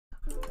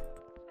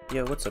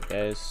Yo, what's up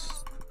guys?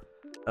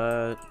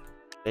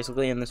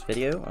 Basically in this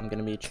video, I'm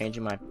gonna be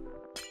changing my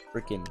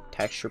freaking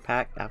texture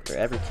pack after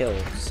every kill,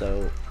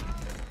 so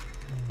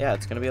yeah,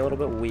 it's gonna be a little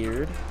bit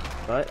weird,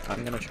 but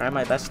I'm gonna try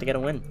my best to get a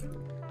win.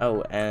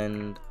 Oh,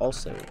 and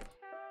also,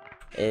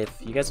 if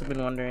you guys have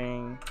been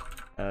wondering,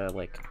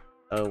 like,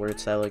 oh, where'd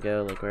Sela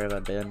go, like, where have I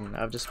been?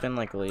 I've just been,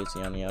 like,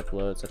 lazy on the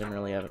uploads. I didn't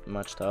really have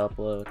much to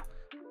upload.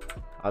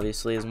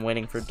 Obviously, as I'm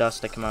waiting for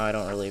Dust to come out, I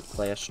don't really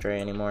play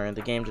Astray anymore.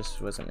 The game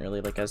just wasn't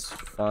really, like, as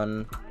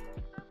fun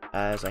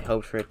as I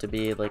hoped for it to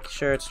be. Like,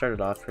 sure, it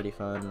started off pretty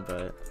fun,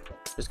 but it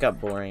just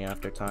got boring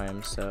after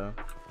time, so,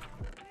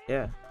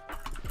 yeah.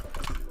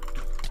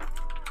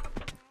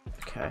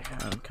 Okay,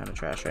 I'm kind of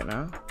trash right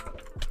now.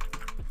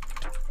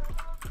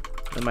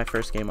 This is my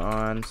first game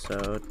on,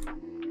 so,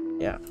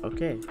 yeah,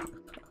 okay.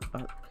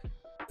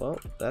 Well,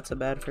 that's a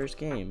bad first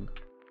game.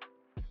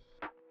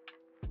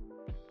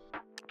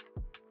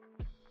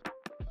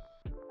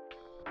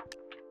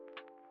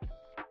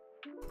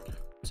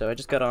 So I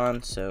just got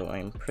on, so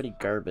I'm pretty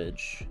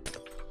garbage.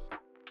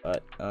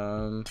 But,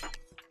 yeah,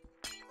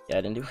 I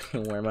didn't do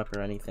any warm-up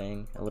or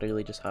anything. I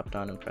literally just hopped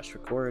on and pressed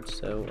record,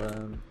 so,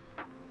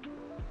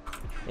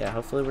 yeah,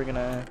 hopefully we're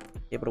gonna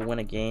be able to win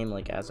a game,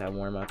 like, as I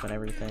warm up and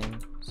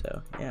everything.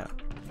 So, yeah.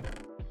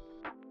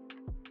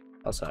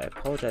 Also, I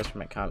apologize for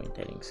my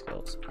commentating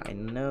skills. I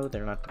know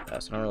they're not the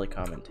best. I don't really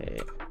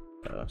commentate,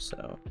 though,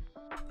 so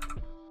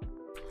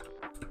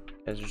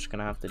you guys are just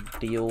gonna have to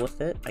deal with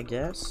it, I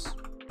guess.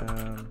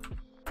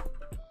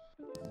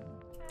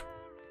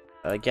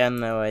 Again,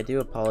 though, I do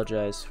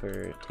apologize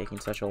for taking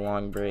such a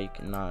long break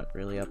and not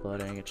really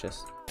uploading. It's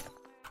just,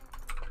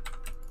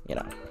 you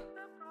know.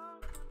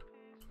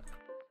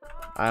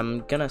 I'm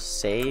gonna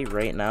say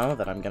right now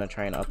that I'm gonna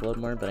try and upload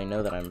more, but I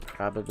know that I'm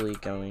probably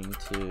going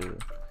to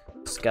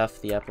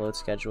scuff the upload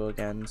schedule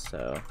again,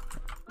 so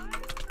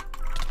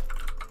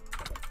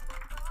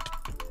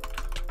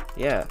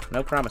yeah,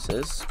 no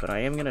promises, but I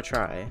am gonna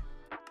try.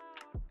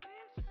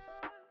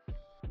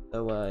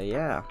 So,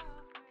 yeah.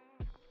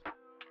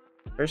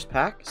 First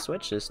pack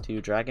switches to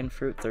Dragon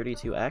Fruit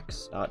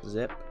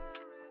 32x.zip. This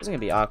is gonna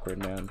be awkward,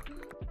 man.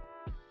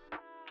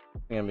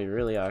 It's gonna be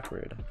really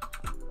awkward.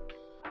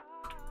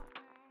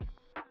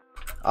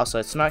 Also,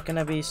 it's not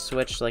gonna be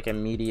switched like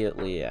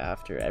immediately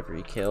after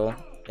every kill,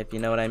 if you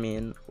know what I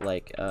mean.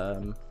 Like,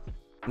 I'm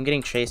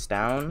getting chased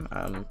down.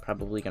 I'm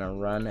probably gonna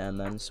run and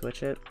then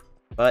switch it,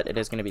 but it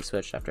is gonna be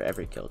switched after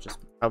every kill, just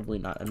probably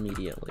not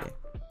immediately.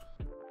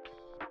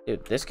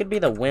 Dude, this could be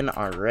the win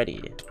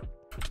already.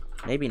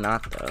 Maybe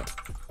not, though.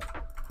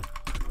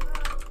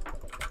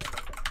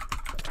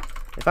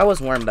 If I was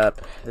warmed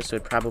up, this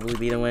would probably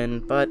be the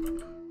win, but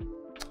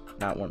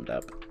not warmed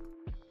up.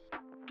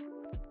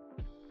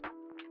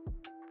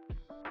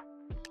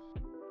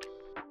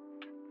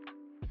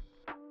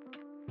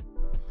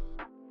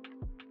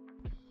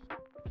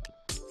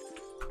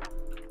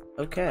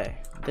 Okay,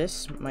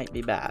 this might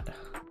be bad.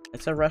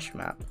 It's a rush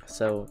map,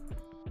 so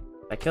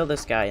if I kill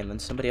this guy and then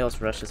somebody else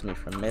rushes me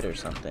from mid or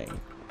something.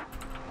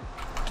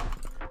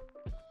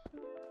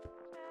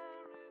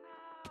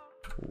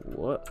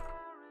 What?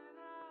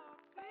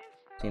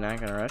 Is he not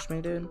gonna rush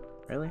me, dude?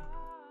 Really?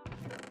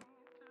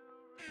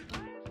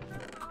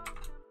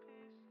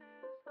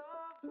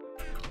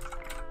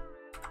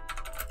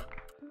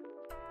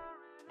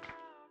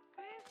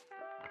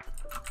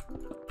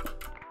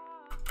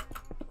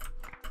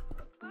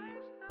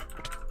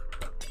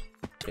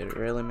 Dude,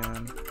 really,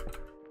 man?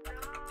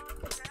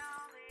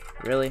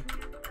 Really?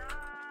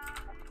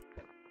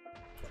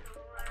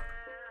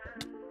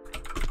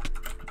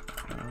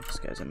 Oh, this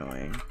guy's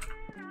annoying.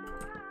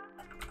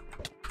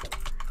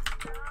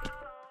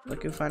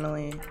 Look who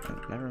finally...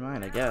 Never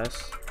mind, I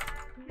guess.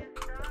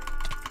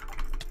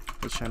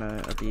 He's trying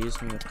to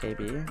abuse me with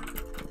KB.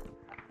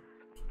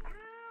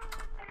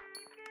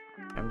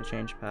 Time to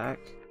change pack.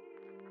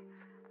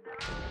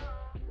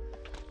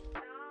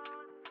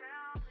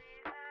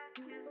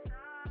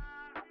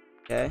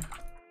 Okay.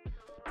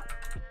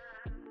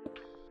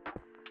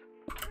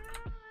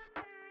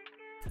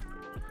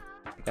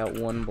 I got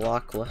one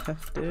block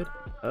left, dude.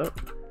 Oh.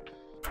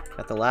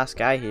 Got the last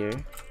guy here.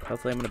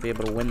 Hopefully I'm gonna be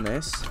able to win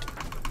this.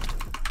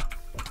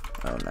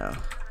 Oh no.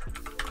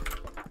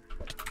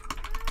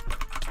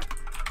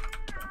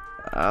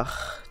 Ugh,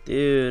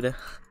 dude.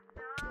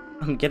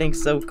 I'm getting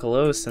so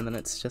close and then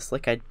it's just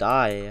like I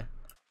die.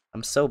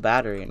 I'm so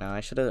bad right now.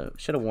 I should have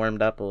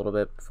warmed up a little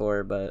bit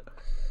before, but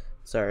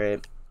it's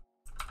alright.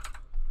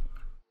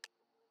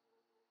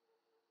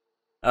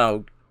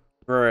 Oh,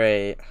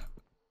 great.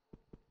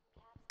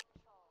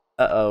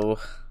 Uh-oh.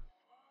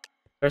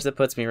 First it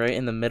puts me right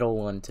in the middle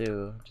one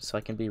too, just so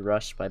I can be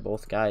rushed by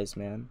both guys,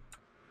 man.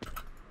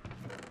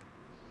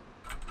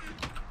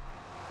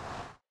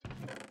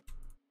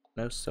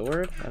 No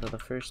sword out of the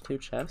first two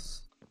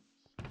chests.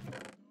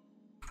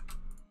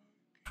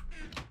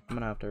 I'm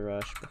gonna have to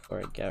rush before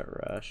I get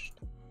rushed.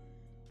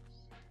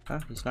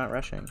 Huh? He's not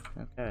rushing.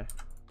 Okay.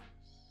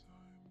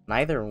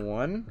 Neither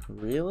one?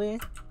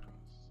 Really?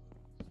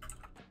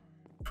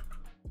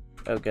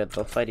 Oh good,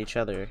 they'll fight each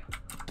other.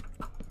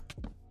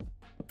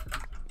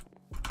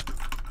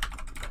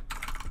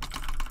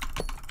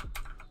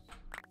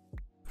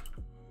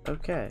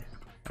 Okay,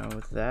 now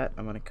with that,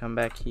 I'm gonna come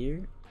back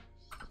here.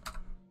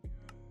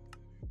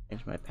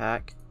 Change my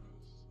pack.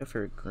 Go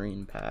for a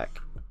green pack.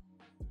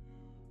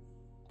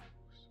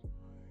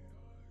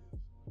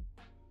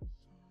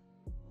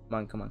 Come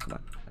on, come on, come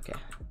on. Okay.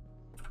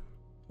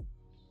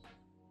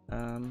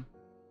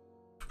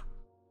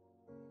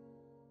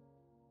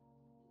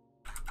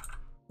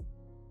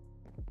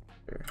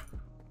 Sure.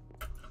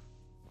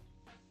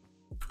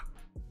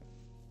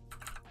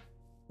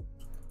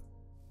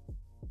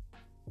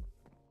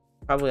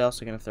 Probably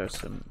also gonna throw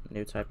some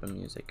new type of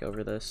music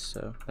over this,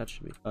 so that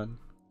should be fun.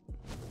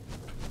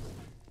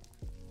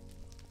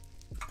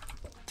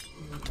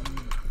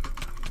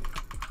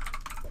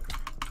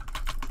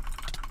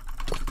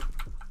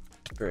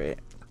 Great.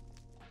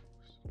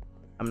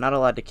 I'm not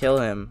allowed to kill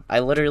him. I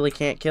literally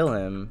can't kill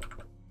him.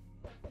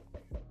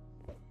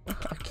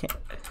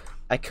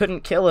 I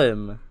couldn't kill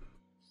him.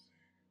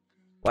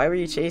 Why were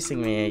you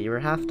chasing me? You were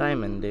half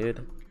diamond,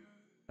 dude.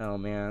 Oh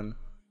man.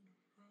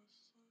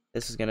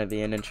 This is gonna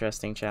be an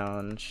interesting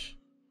challenge.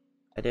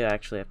 I do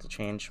actually have to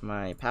change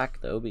my pack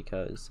though,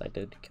 because I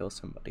did kill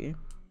somebody.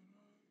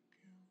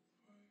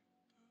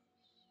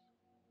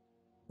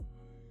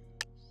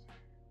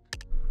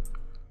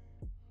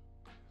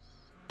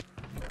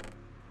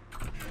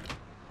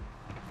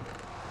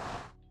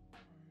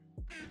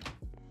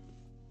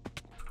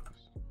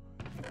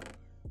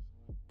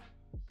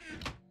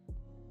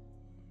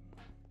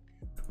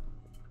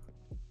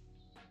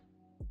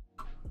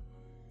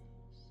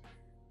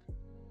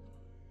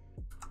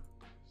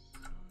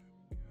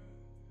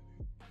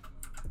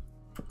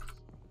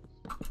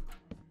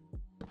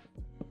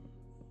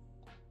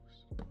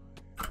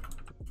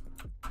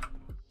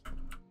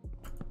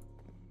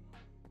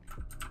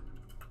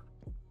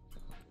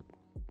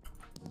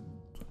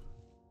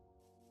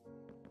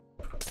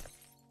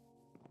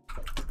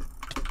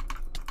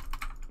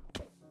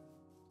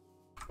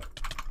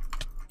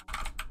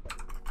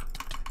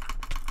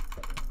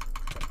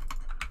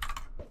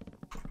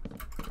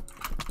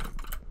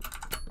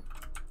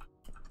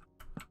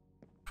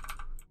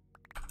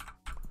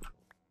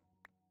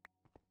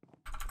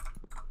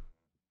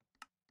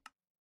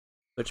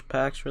 Switch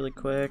packs really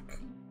quick.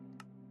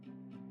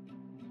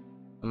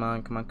 Come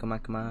on, come on, come on,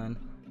 come on.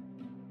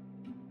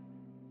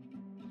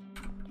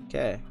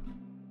 Okay.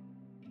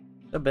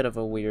 A bit of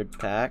a weird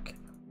pack.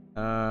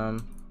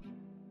 Not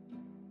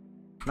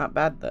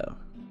bad though.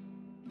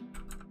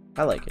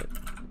 I like it.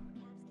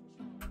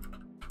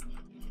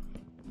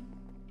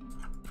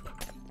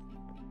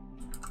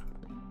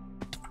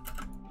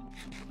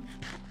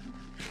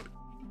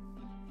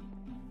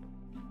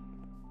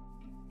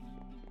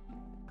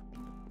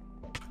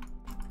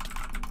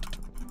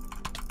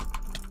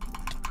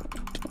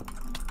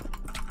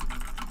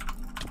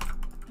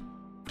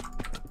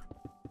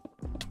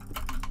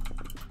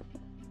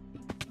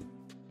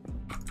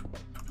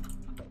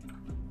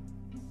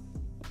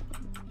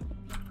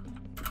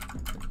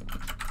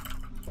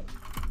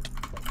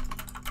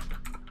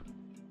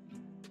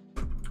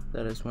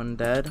 That is one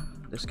dead.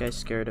 This guy's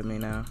scared of me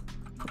now.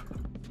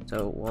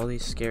 So while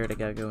he's scared, I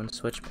gotta go and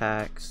switch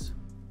packs.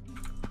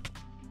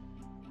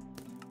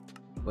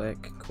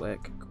 Quick,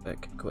 quick,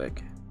 quick,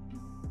 quick.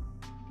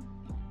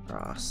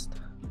 Frost.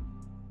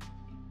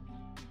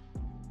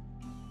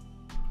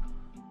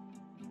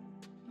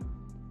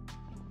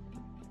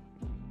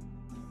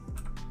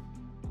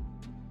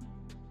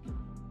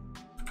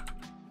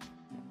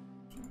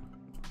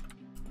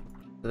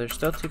 So there's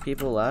still 2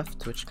 people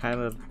left, which is kind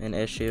of an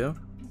issue.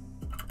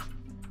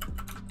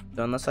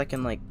 So unless I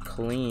can like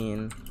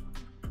clean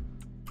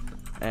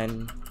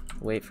and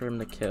wait for him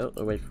to kill,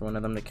 or wait for one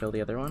of them to kill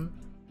the other one.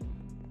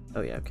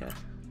 Oh yeah, okay,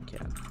 I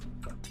can.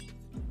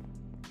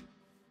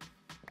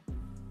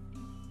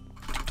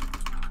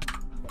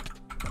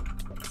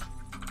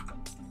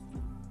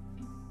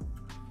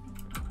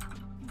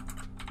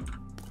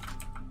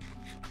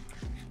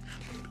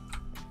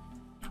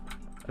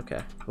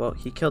 Okay, well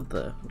he killed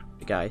the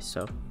guy,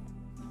 so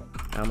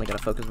I only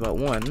gotta focus about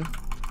 1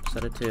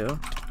 instead of 2.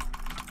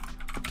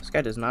 This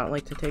guy does not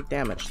like to take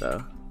damage,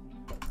 though.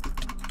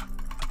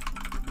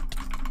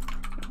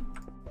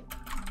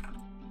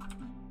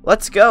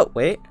 Let's go!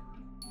 Wait.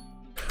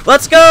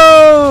 Let's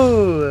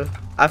go!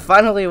 I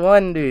finally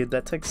won, dude.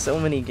 That took so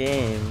many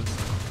games.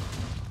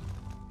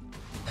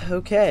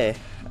 Okay.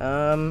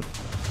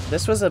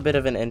 This was a bit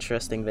of an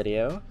interesting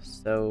video.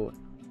 So,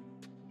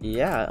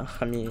 yeah.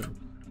 I mean,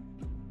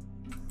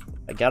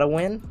 I gotta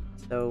win.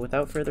 So,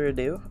 without further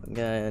ado, I'm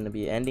gonna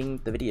be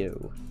ending the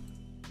video.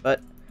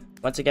 But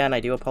once again, I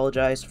do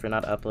apologize for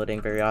not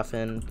uploading very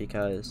often,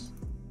 because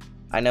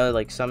I know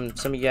like some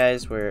of you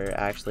guys were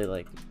actually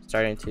like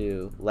starting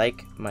to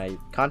like my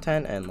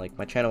content, and like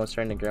my channel was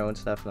starting to grow and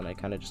stuff, and then I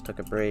kind of just took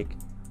a break.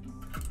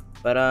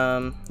 But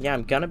yeah,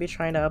 I'm gonna be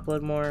trying to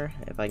upload more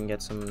if I can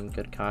get some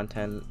good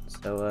content.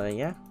 So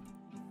yeah,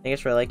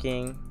 thanks for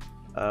liking.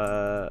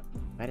 I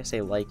just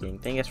say liking.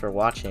 Thanks for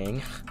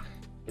watching.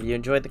 If you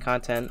enjoyed the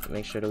content,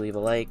 make sure to leave a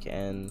like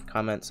and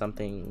comment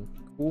something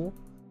cool.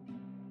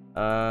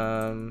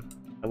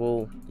 I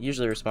will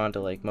usually respond to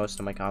like most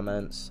of my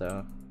comments,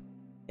 so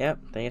yeah,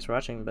 thanks for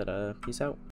watching, but peace out.